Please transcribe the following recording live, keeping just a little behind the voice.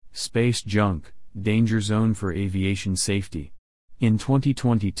space junk, danger zone for aviation safety. In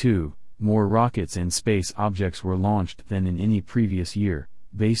 2022, more rockets and space objects were launched than in any previous year,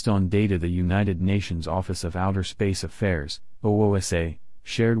 based on data the United Nations Office of Outer Space Affairs, OOSA,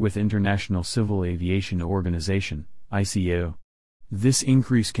 shared with International Civil Aviation Organization, ICAO. This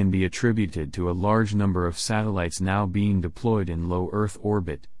increase can be attributed to a large number of satellites now being deployed in low Earth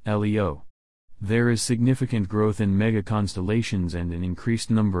orbit, LEO. There is significant growth in megaconstellations and an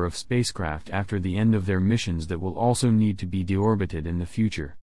increased number of spacecraft after the end of their missions that will also need to be deorbited in the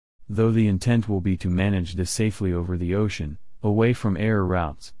future. Though the intent will be to manage this safely over the ocean, away from air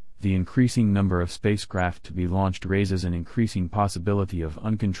routes, the increasing number of spacecraft to be launched raises an increasing possibility of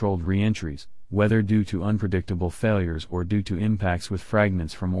uncontrolled re-entries, whether due to unpredictable failures or due to impacts with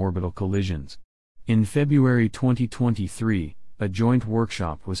fragments from orbital collisions. In February 2023, a joint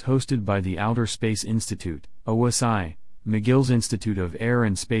workshop was hosted by the Outer Space Institute, OSI, McGill's Institute of Air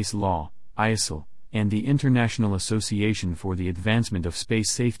and Space Law, IASL, and the International Association for the Advancement of Space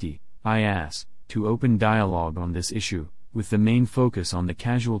Safety, IAS, to open dialogue on this issue, with the main focus on the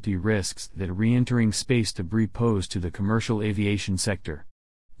casualty risks that re-entering space debris pose to the commercial aviation sector.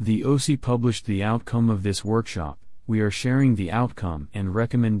 The OSI published the outcome of this workshop. We are sharing the outcome and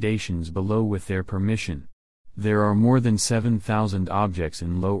recommendations below with their permission. There are more than 7,000 objects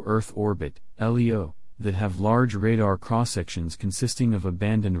in low Earth orbit, LEO, that have large radar cross-sections consisting of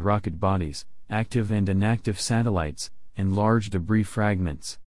abandoned rocket bodies, active and inactive satellites, and large debris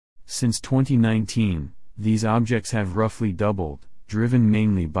fragments. Since 2019, these objects have roughly doubled, driven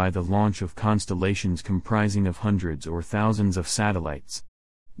mainly by the launch of constellations comprising of hundreds or thousands of satellites.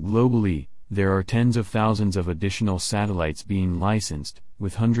 Globally, there are tens of thousands of additional satellites being licensed,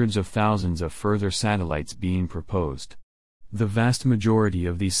 with hundreds of thousands of further satellites being proposed. The vast majority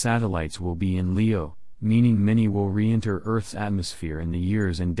of these satellites will be in LEO, meaning many will re-enter Earth's atmosphere in the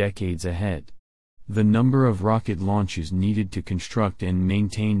years and decades ahead. The number of rocket launches needed to construct and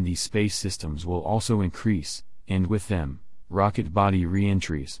maintain these space systems will also increase, and with them, rocket body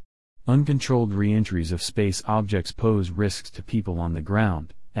re-entries. Uncontrolled re-entries of space objects pose risks to people on the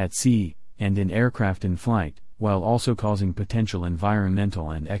ground, at sea, and in aircraft in flight, while also causing potential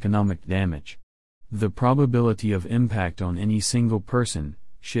environmental and economic damage. The probability of impact on any single person,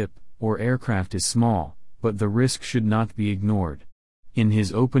 ship, or aircraft is small, but the risk should not be ignored. In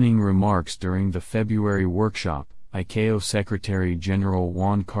his opening remarks during the February workshop, ICAO Secretary General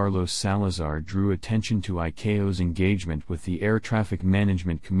Juan Carlos Salazar drew attention to ICAO's engagement with the air traffic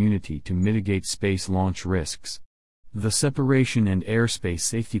management community to mitigate space launch risks. The Separation and Airspace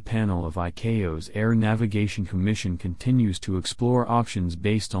Safety Panel of ICAO's Air Navigation Commission continues to explore options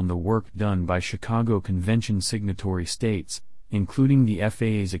based on the work done by Chicago Convention signatory states, including the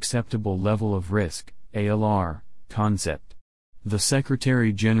FAA's Acceptable Level of Risk, ALR, concept. The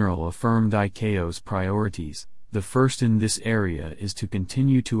Secretary General affirmed ICAO's priorities. The first in this area is to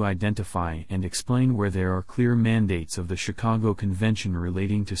continue to identify and explain where there are clear mandates of the Chicago Convention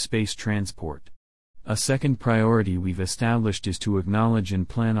relating to space transport. A second priority we've established is to acknowledge and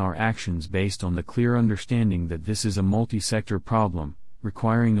plan our actions based on the clear understanding that this is a multi-sector problem,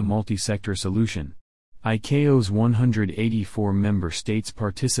 requiring a multi-sector solution. ICAO's 184 member states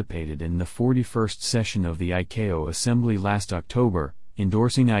participated in the 41st session of the ICAO Assembly last October,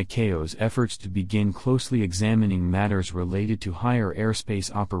 endorsing ICAO's efforts to begin closely examining matters related to higher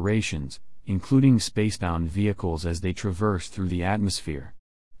airspace operations, including spacebound vehicles as they traverse through the atmosphere.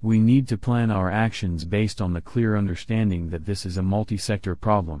 We need to plan our actions based on the clear understanding that this is a multi-sector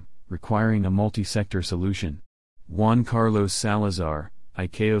problem, requiring a multi-sector solution. Juan Carlos Salazar,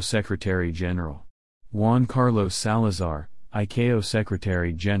 ICAO Secretary General. Juan Carlos Salazar, ICAO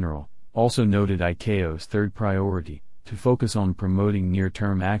Secretary General, also noted ICAO's third priority, to focus on promoting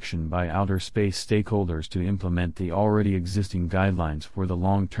near-term action by outer space stakeholders to implement the already existing guidelines for the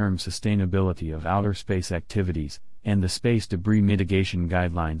long-term sustainability of outer space activities, and the Space Debris Mitigation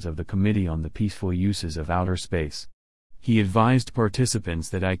Guidelines of the Committee on the Peaceful Uses of Outer Space. He advised participants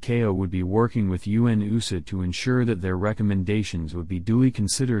that ICAO would be working with UN-USAID to ensure that their recommendations would be duly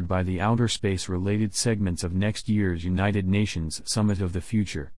considered by the outer space-related segments of next year's United Nations Summit of the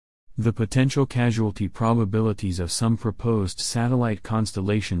Future. The potential casualty probabilities of some proposed satellite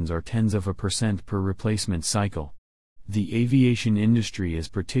constellations are tens of a % per replacement cycle. The aviation industry is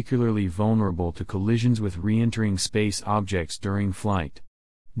particularly vulnerable to collisions with re-entering space objects during flight.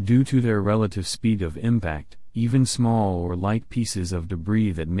 Due to their relative speed of impact, even small or light pieces of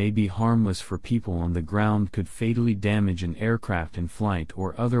debris that may be harmless for people on the ground could fatally damage an aircraft in flight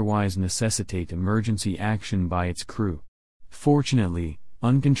or otherwise necessitate emergency action by its crew. Fortunately,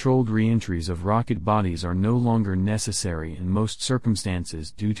 Uncontrolled reentries of rocket bodies are no longer necessary in most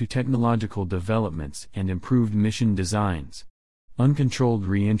circumstances due to technological developments and improved mission designs. Uncontrolled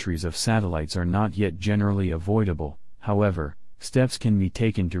reentries of satellites are not yet generally avoidable, however, steps can be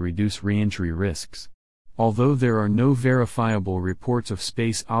taken to reduce reentry risks. Although there are no verifiable reports of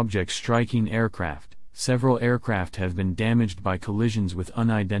space objects striking aircraft, several aircraft have been damaged by collisions with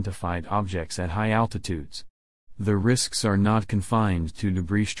unidentified objects at high altitudes. The risks are not confined to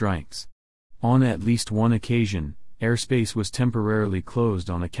debris strikes. On at least one occasion, airspace was temporarily closed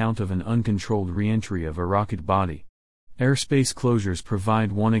on account of an uncontrolled reentry of a rocket body. Airspace closures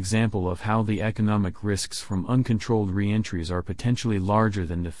provide one example of how the economic risks from uncontrolled reentries are potentially larger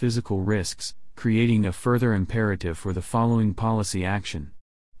than the physical risks, creating a further imperative for the following policy action.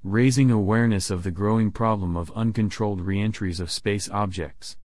 Raising awareness of the growing problem of uncontrolled reentries of space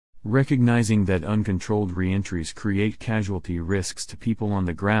objects. Recognizing that uncontrolled reentries create casualty risks to people on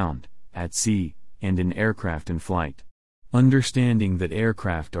the ground, at sea, and in aircraft in flight. Understanding that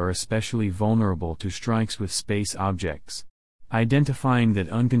aircraft are especially vulnerable to strikes with space objects. Identifying that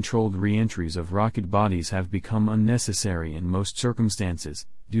uncontrolled reentries of rocket bodies have become unnecessary in most circumstances,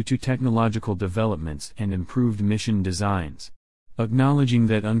 due to technological developments and improved mission designs. Acknowledging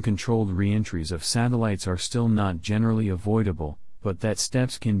that uncontrolled reentries of satellites are still not generally avoidable, but that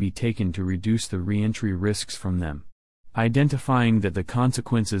steps can be taken to reduce the reentry risks from them. Identifying that the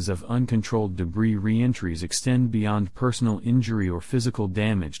consequences of uncontrolled debris reentries extend beyond personal injury or physical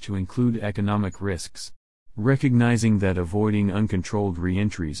damage to include economic risks. Recognizing that avoiding uncontrolled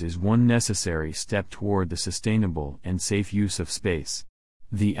reentries is one necessary step toward the sustainable and safe use of space.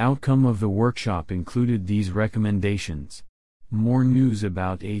 The outcome of the workshop included these recommendations. More news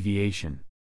about aviation.